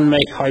we can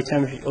make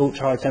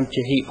ultra high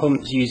temperature heat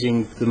pumps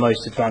using the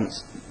most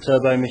advanced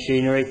turbo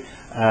machinery,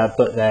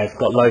 but they've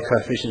got low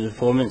coefficient of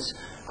performance.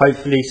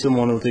 Hopefully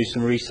someone will do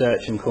some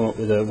research and come up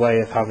with a way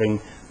of having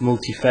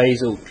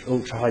multi-phase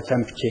ultra high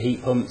temperature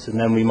heat pumps, and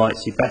then we might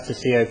see better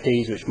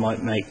COPs, which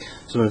might make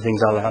some of the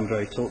things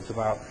Alejandro talked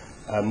about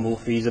more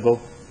feasible.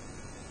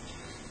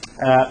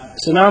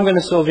 So now I'm going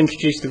to sort of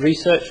introduce the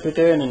research we're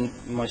doing, and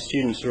my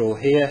students are all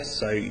here,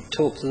 so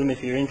talk to them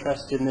if you're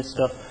interested in this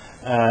stuff.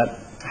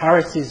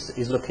 Harris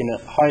is looking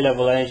at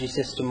high-level energy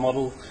system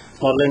modeling.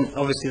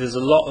 Obviously there's a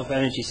lot of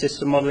energy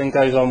system modeling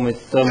goes on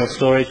with thermal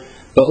storage,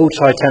 but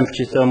ultra-high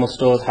temperature thermal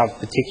stores have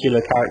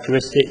particular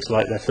characteristics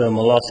like their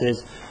thermal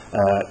losses,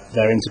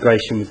 their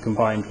integration with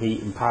combined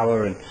heat and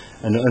power, and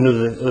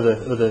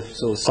other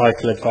sort of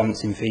cycle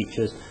advancing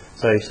features.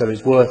 So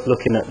it's worth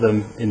looking at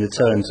them in the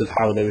terms of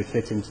how they would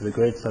fit into the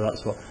grid. So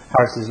that's what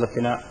Harris is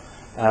looking at.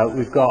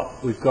 We've got.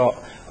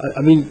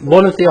 I mean,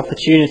 one of the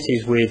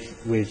opportunities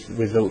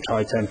with ultra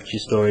high temperature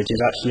storage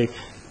is actually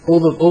all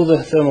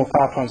the thermal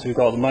power plants we've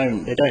got at the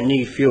moment. They don't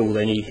need fuel;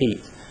 they need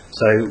heat.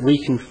 So we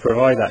can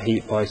provide that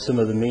heat by some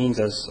of the means,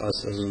 as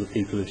other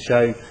people have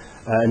shown.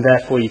 And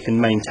therefore you can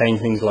maintain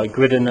things like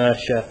grid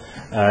inertia.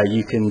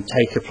 You can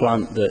take a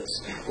plant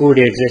that's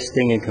already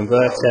existing and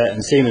convert it,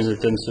 and Siemens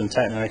have done some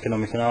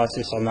techno-economic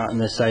analysis on that, and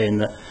they're saying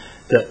that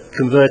that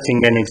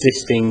converting an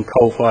existing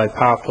coal-fired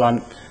power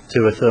plant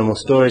to a thermal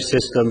storage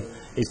system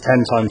is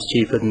 10 times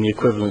cheaper than the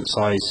equivalent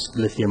size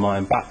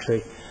lithium-ion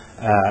battery.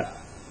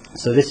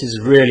 So this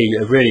is really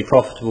a really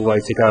profitable way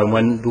to go, and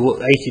when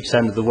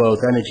 80% of the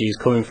world's energy is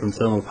coming from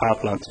thermal power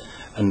plants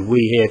and we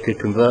here could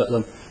convert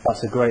them,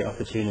 that's a great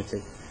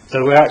opportunity.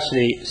 So we're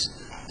actually,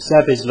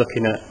 Seb is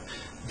looking at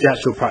the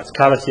actual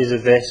practicalities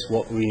of this,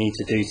 what we need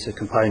to do to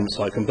components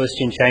like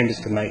combustion chambers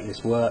to make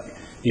this work,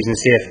 using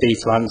CFD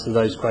to answer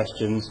those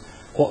questions,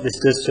 what this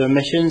does to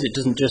emissions. It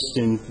doesn't just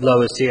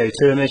lower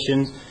CO2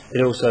 emissions,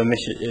 it also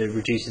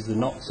reduces the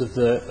NOx of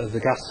the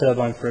gas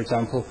turbine, for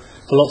example.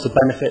 So lots of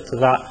benefit to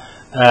that.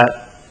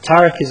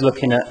 Tarek is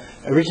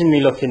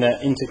originally looking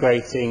at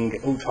integrating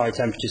ultra-high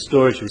temperature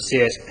storage with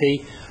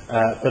CSP,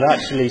 but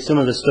actually some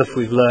of the stuff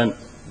we've learned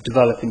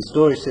developing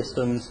storage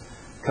systems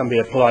can be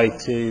applied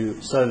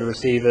to solar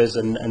receivers,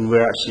 and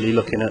we're actually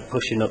looking at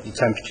pushing up the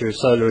temperature of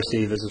solar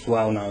receivers as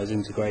well now as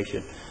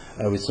integration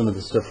with some of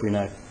the stuff we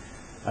know.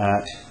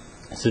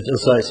 So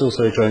it's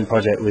also a joint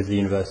project with the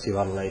University of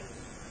Adelaide.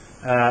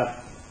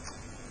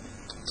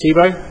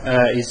 Thibaut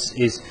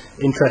is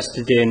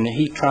interested in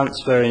heat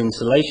transfer and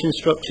insulation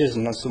structures,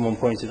 and as someone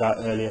pointed out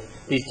earlier,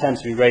 these tend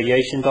to be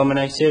radiation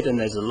dominated, and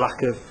there's a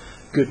lack of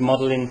good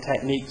modelling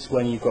techniques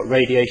when you've got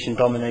radiation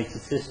dominated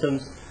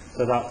systems.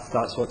 So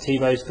that's what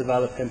Thibaut's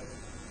developing.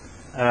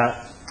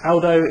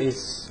 Aldo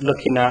is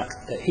looking at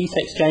heat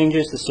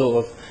exchangers, the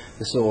sort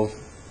of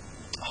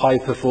high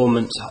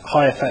performance,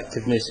 high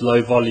effectiveness,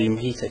 low volume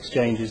heat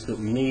exchangers that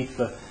we need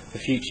for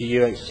future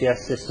UHTES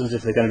systems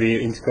if they're going to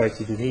be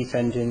integrated with heat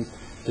engines.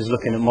 Just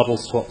looking at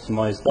models to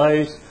optimise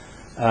those.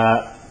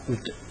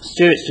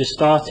 Stuart's just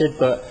started,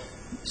 but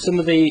some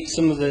of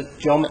the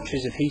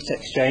geometries of heat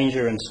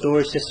exchanger and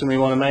storage system we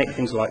want to make,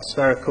 things like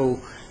spherical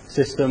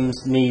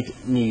systems, need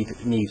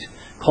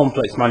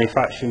complex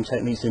manufacturing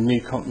techniques and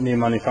new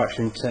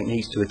manufacturing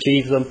techniques to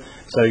achieve them.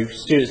 So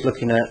Stuart's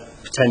looking at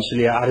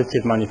potentially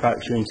additive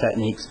manufacturing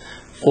techniques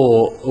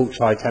for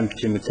ultra-high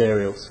temperature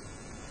materials.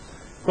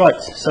 Right,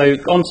 so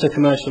on to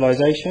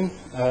commercialisation.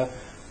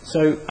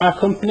 So our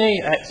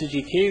company,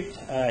 Exergy Cubed,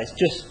 it's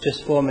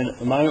just forming at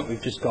the moment.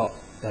 We've just got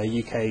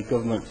UK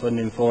government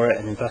funding for it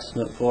and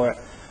investment for it.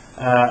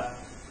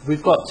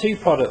 We've got two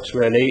products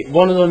really.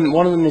 One of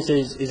them is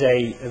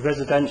a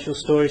residential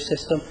storage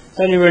system. It's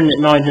only running at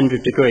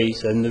 900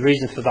 degrees, and the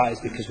reason for that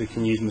is because we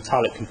can use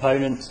metallic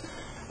components.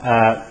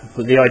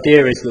 But the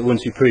idea is that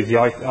once we prove the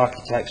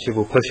architecture,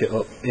 we'll push it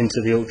up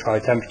into the ultra-high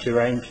temperature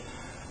range.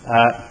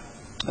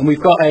 And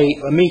we've got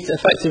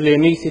effectively a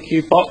meter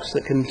cube box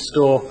that can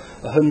store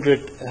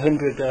 100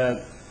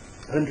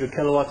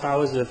 kilowatt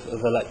hours of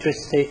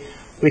electricity.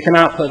 We can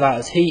output that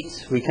as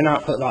heat. We can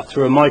output that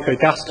through a micro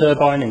gas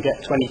turbine and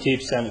get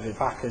 22% of it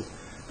back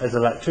as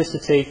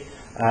electricity.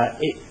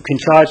 It can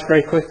charge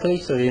very quickly,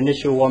 so the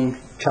initial one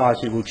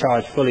charge, it will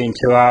charge fully in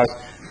 2 hours.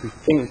 We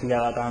think we can get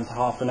that down to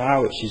half an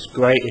hour, which is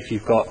great if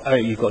you've got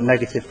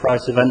negative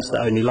price events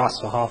that only last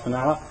for half an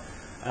hour.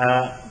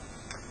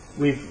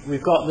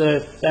 We've got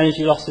the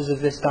energy losses of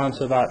this down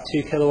to about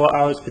 2 kilowatt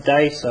hours per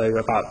day, so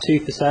about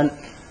 2%.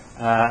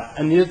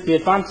 And the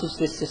advantage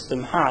this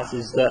system has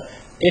is that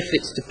if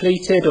it's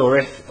depleted or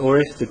if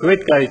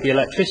the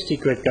electricity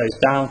grid goes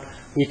down,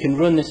 we can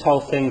run this whole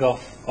thing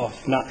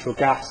off natural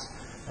gas,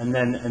 and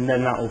then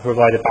that will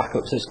provide a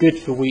backup. So it's good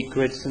for weak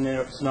grid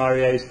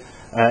scenarios.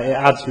 It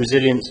adds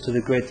resilience to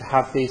the grid to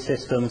have these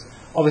systems.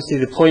 Obviously,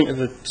 the point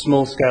of a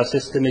small-scale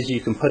system is you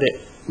can put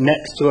it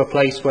next to a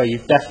place where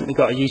you've definitely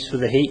got a use for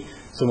the heat,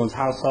 someone's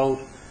household,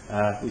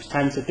 which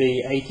tend to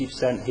be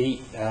 80%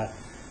 heat,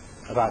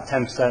 about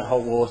 10%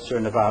 hot water,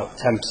 and about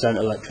 10%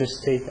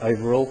 electricity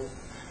overall.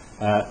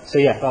 So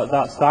yeah,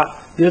 that's that.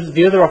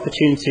 The other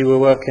opportunity we're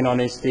working on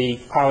is the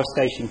power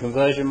station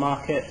conversion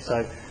market.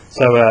 So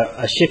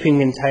a shipping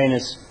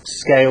containers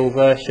scale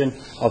version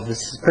of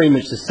this, pretty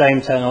much the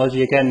same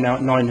technology, again now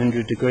at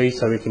 900 degrees,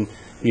 so we can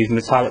use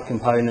metallic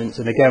components,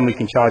 and again we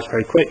can charge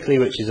very quickly,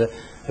 which is a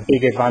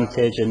big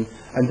advantage, and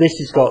this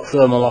has got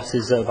thermal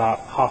losses at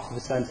about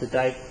 0.5% a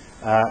day.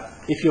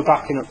 If you're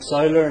backing up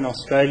solar in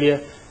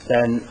Australia,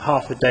 then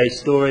half a day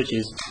storage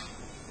is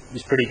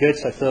pretty good,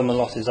 so thermal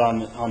losses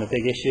aren't a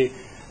big issue.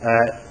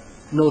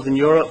 Northern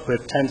Europe, we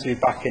tend to be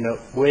backing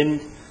up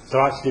wind, so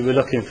actually we're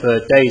looking for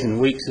days and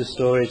weeks of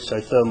storage, so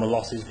thermal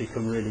losses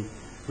become really,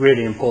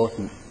 really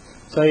important.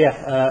 So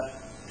yeah,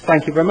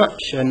 thank you very much,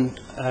 and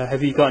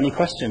have you got any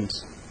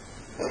questions?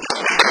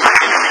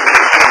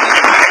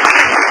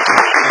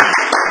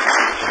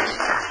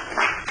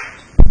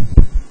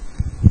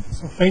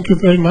 Thank you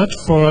very much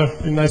for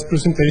a nice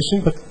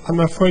presentation, but I'm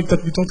afraid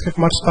that we don't have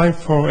much time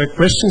for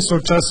questions, so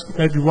just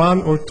maybe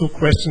 1 or 2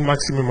 questions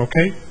maximum,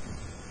 okay?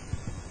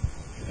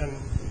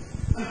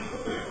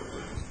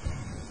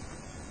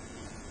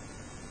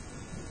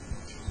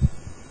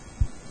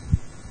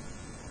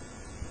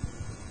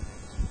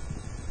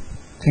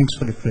 Thanks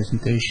for the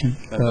presentation.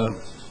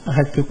 I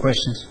have two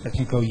questions I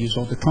think I'll use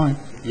all the time.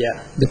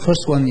 Yeah. The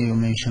first one you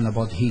mentioned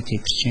about heat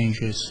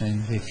exchangers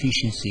and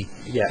efficiency.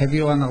 Yeah. Have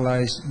you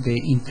analyzed the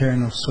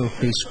internal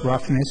surface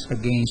roughness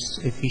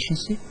against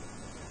efficiency?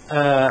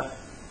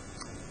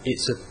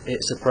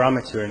 It's a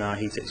parameter in our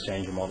heat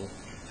exchanger model,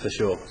 for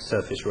sure,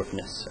 surface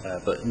roughness.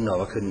 But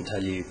no, I couldn't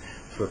tell you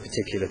for a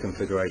particular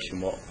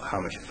configuration how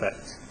much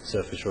effect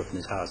surface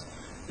roughness has.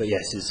 But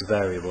yes, it's a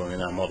variable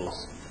in our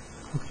models.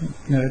 Okay.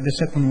 The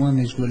second one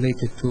is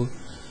related to,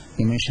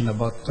 you mentioned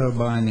about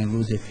turbine and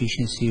lose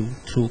efficiency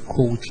through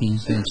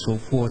coatings and so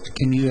forth.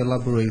 Can you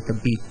elaborate a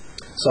bit?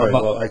 Sorry,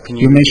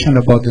 you mentioned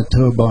about the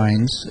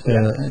turbines,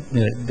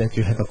 that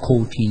you have a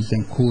coatings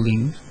and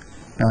cooling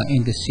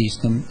in the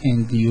system,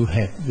 and you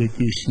have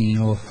reducing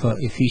of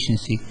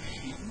efficiency.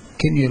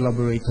 Can you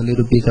elaborate a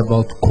little bit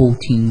about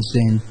coatings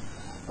and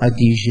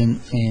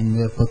adhesion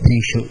and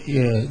potential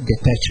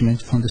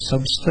detachment from the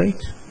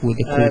substrate with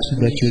the coats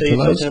that you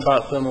utilize? You're talking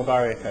about thermal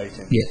barrier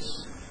coating?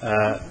 Yes.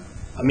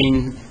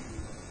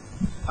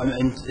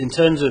 In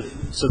terms of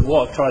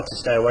what I've tried to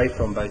stay away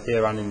from both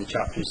here and in the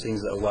chapter is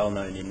things that are well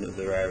known in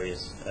other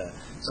areas.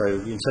 So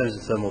in terms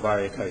of thermal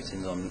barrier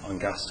coatings on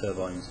gas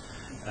turbines,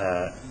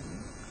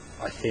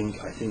 I think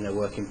they're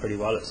working pretty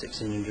well at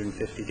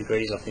 1650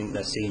 degrees. I think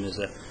they're seen as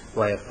a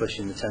way of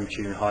pushing the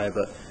temperature even higher,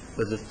 but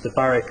the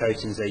barrier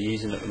coatings they're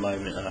using at the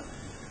moment are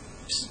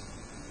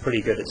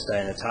pretty good at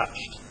staying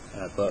attached,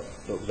 but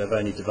they've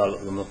only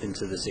developed them up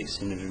into the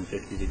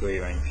 1650 degree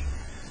range.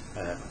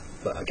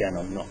 But again,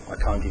 I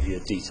can't give you a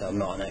detail. I'm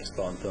not an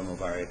expert on thermal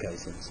barrier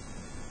coatings,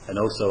 and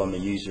also I'm a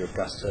user of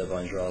gas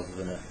turbines rather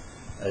than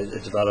a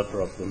developer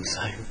of them.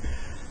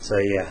 So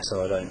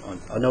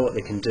I know what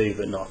they can do,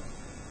 but not,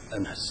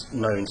 and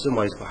know in some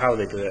ways how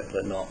they do it,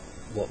 but not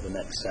what the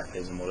next step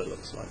is and what it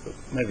looks like. But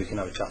maybe we can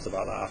have a chat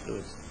about that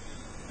afterwards.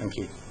 Thank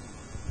you.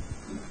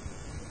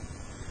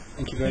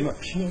 Thank you very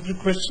much. Any other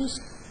questions?